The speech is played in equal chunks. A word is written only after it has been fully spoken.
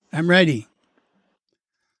I'm ready.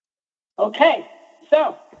 Okay,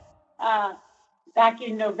 so back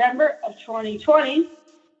in November of 2020,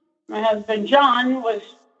 my husband John was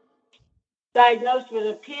diagnosed with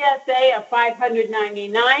a PSA of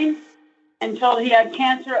 599 and told he had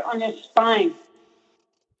cancer on his spine.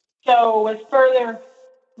 So with further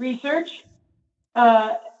research,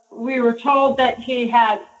 we were told that he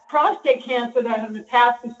had prostate cancer that had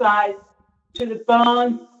metastasized to the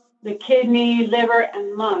bones, the kidney, liver,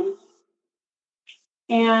 and lungs.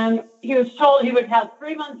 And he was told he would have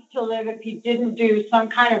 3 months to live if he didn't do some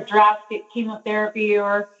kind of drastic chemotherapy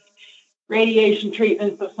or radiation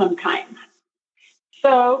treatments of some kind.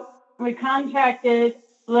 So we contacted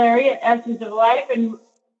Larry at Essence of Life and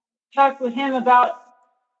talked with him about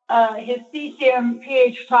his CCM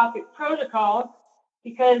pH topic protocol,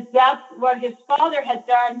 because that's what his father had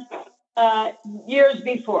done years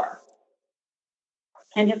before.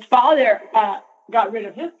 And his father got rid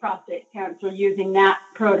of his prostate cancer using that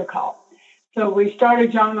protocol. So we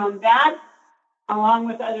started John on that, along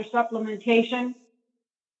with other supplementation.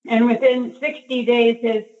 And within 60 days,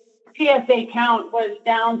 his PSA count was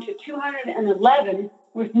down to 211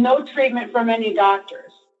 with no treatment from any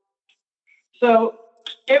doctors. So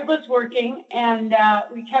it was working, and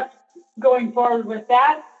we kept going forward with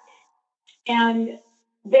that. And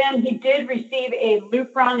then he did receive a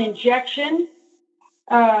Lupron injection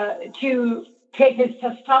to take his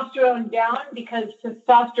testosterone down, because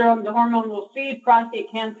testosterone, the hormone, will feed prostate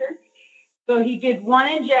cancer. So he did one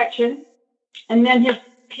injection, and then his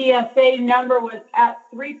PSA number was at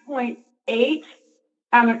 3.8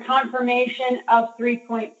 and a confirmation of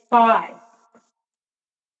 3.5.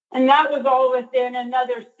 And that was all within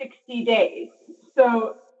another 60 days.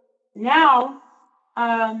 So now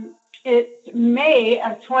it's May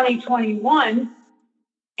of 2021,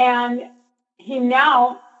 and he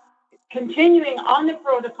now, continuing on the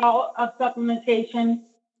protocol of supplementation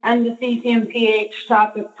and the CCMPH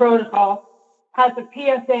topic protocol, has a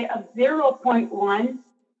PSA of 0.1.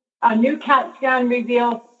 A new CAT scan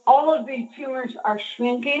reveals all of these tumors are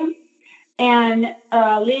shrinking and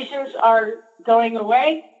lesions are going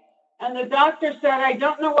away. And the doctor said, I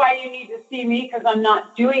don't know why you need to see me, because I'm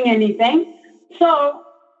not doing anything. So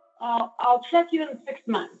I'll check you in 6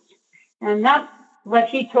 months. And that's what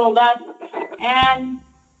he told us. And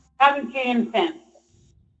haven't seen him since.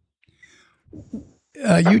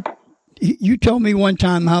 You told me one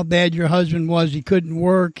time how bad your husband was. He couldn't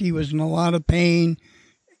work. He was in a lot of pain.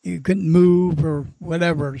 He couldn't move or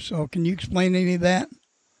whatever. So can you explain any of that?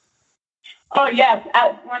 Oh, yes.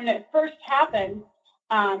 When it first happened,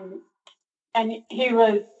 and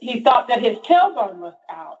he thought that his tailbone was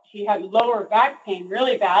out. He had lower back pain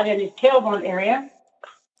really bad in his tailbone area.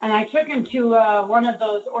 And I took him to one of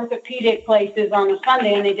those orthopedic places on a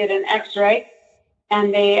Sunday, and they did an x-ray,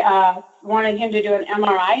 and they wanted him to do an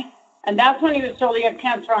MRI. And that's when he was told he had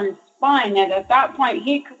cancer on his spine. And at that point,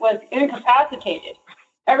 he was incapacitated.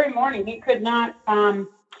 Every morning, he could not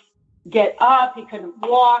get up. He couldn't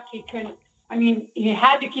walk. He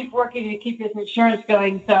had to keep working to keep his insurance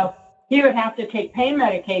going. So he would have to take pain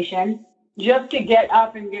medication just to get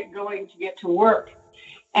up and get going to get to work.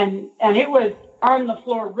 And it was on the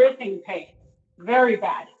floor ripping pain, very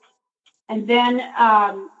bad. And then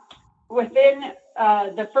within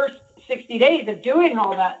the first 60 days of doing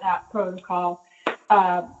all that protocol,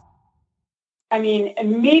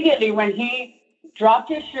 immediately when he dropped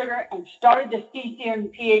his sugar and started the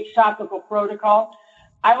CCMPH topical protocol,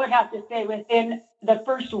 I would have to say within the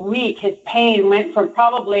first week, his pain went from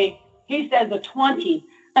probably, he says, a 20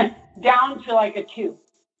 down to like a 2.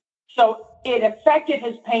 So it affected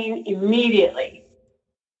his pain immediately.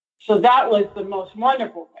 So that was the most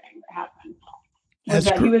wonderful thing that happened.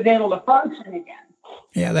 He was able to function again.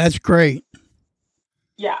 Yeah, that's great.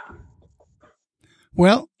 Yeah.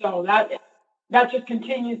 Well, so that just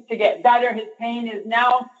continues to get better. His pain is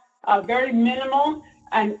now very minimal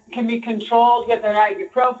and can be controlled with an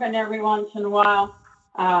ibuprofen every once in a while.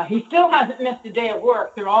 He still hasn't missed a day of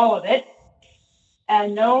work through all of it.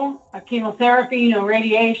 And no chemotherapy, no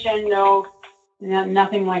radiation,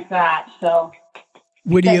 nothing like that. So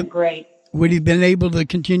great. Would he have been able to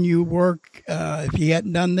continue work if he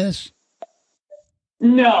hadn't done this?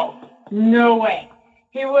 No way.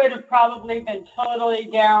 He would have probably been totally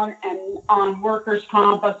down and on workers'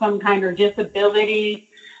 comp of some kind of disability,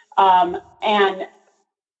 and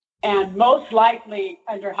most likely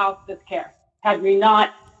under hospice care, had we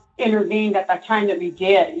not intervened at the time that we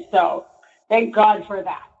did. So thank God for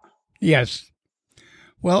that. Yes.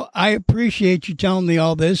 Well, I appreciate you telling me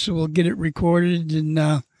all this. So we'll get it recorded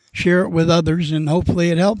and share it with others, and hopefully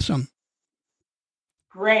it helps them.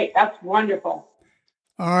 Great. That's wonderful.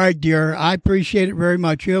 All right, dear. I appreciate it very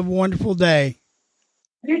much. You have a wonderful day.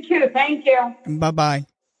 You too. Thank you. Bye-bye.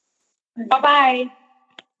 Bye-bye.